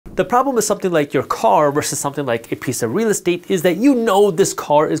The problem with something like your car versus something like a piece of real estate is that you know this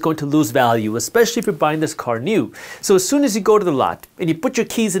car is going to lose value, especially if you're buying this car new. So as soon as you go to the lot and you put your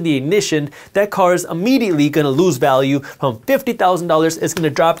keys in the ignition, that car is immediately going to lose value. From $50,000, it's going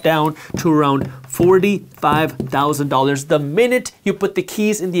to drop down to around $45,000 the minute you put the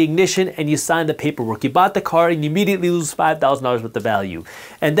keys in the ignition and you sign the paperwork. You bought the car and you immediately lose $5,000 worth of value.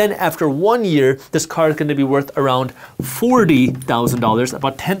 And then after 1 year, this car is going to be worth around $40,000,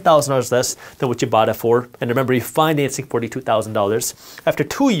 about $10,000 less than what you bought it for. And remember, you're financing $42,000. After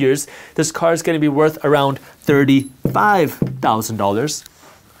 2 years, this car is going to be worth around $35,000.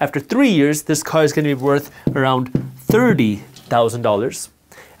 After 3 years, this car is going to be worth around $30,000.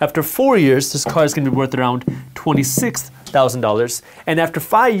 After 4 years, this car is going to be worth around $26,000. And after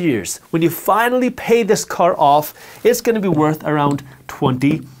 5 years, when you finally pay this car off, it's going to be worth around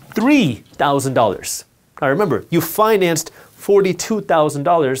 $23,000. Now remember, you financed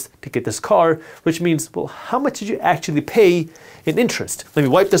 $42,000 to get this car, which means, well, how much did you actually pay in interest? Let me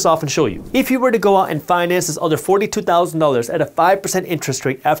wipe this off and show you. If you were to go out and finance this other $42,000 at a 5% interest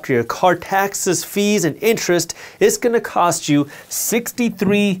rate after your car taxes, fees, and interest, it's going to cost you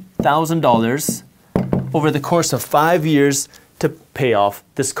 $63,000 over the course of 5 years to pay off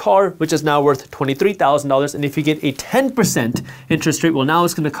this car, which is now worth $23,000. And if you get a 10% interest rate, well, now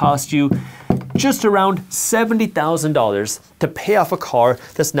it's going to cost you just around $70,000 to pay off a car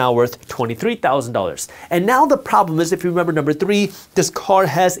that's now worth $23,000. And now the problem is, if you remember number 3, this car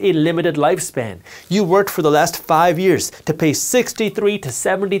has a limited lifespan. You worked for the last 5 years to pay $63,000 to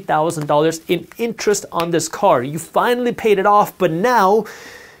 $70,000 in interest on this car. You finally paid it off, but now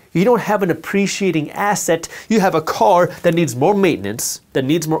you don't have an appreciating asset. You have a car that needs more maintenance, that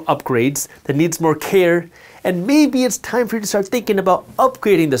needs more upgrades, that needs more care, and maybe it's time for you to start thinking about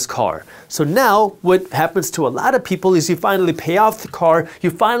upgrading this car. So now what happens to a lot of people is you finally pay off the car,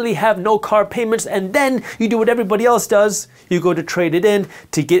 you finally have no car payments, and then you do what everybody else does. You go to trade it in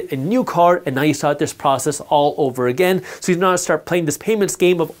to get a new car, and now you start this process all over again. So you now start playing this payments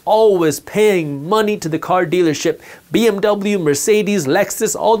game of always paying money to the car dealership. BMW, Mercedes,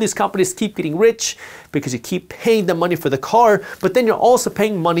 Lexus, all these companies keep getting rich because you keep paying the money for the car, but then you're also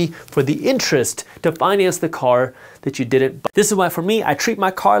paying money for the interest to finance the car that you didn't buy. This is why for me, I treat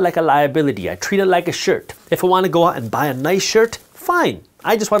my car like a liability. I treat it like a shirt. If I want to go out and buy a nice shirt, fine.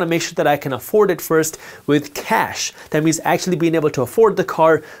 I just want to make sure that I can afford it first with cash. That means actually being able to afford the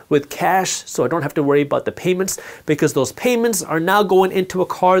car with cash, so I don't have to worry about the payments, because those payments are now going into a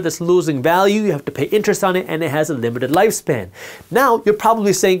car that's losing value. You have to pay interest on it, and it has a limited lifespan. Now you're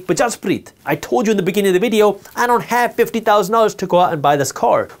probably saying, but Jaspreet, I told you in the beginning of the video, I don't have $50,000 to go out and buy this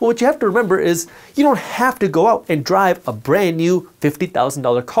car. Well, what you have to remember is you don't have to go out and drive a brand new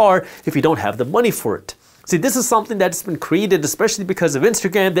 $50,000 car if you don't have the money for it. See, this is something that's been created especially because of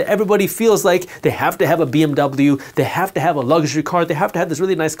Instagram, that everybody feels like they have to have a BMW, they have to have a luxury car, they have to have this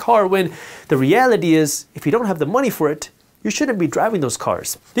really nice car, when the reality is, if you don't have the money for it, you shouldn't be driving those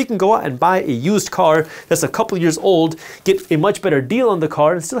cars. You can go out and buy a used car that's a couple years old, get a much better deal on the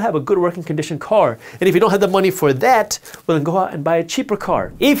car, and still have a good working condition car. And if you don't have the money for that, well, then go out and buy a cheaper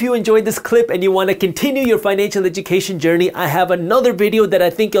car. If you enjoyed this clip and you want to continue your financial education journey, I have another video that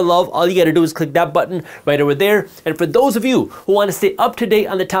I think you'll love. All you got to do is click that button right over there. And for those of you who want to stay up to date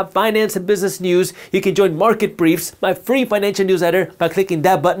on the top finance and business news, you can join Market Briefs, my free financial newsletter, by clicking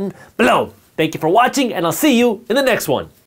that button below. Thank you for watching, and I'll see you in the next one.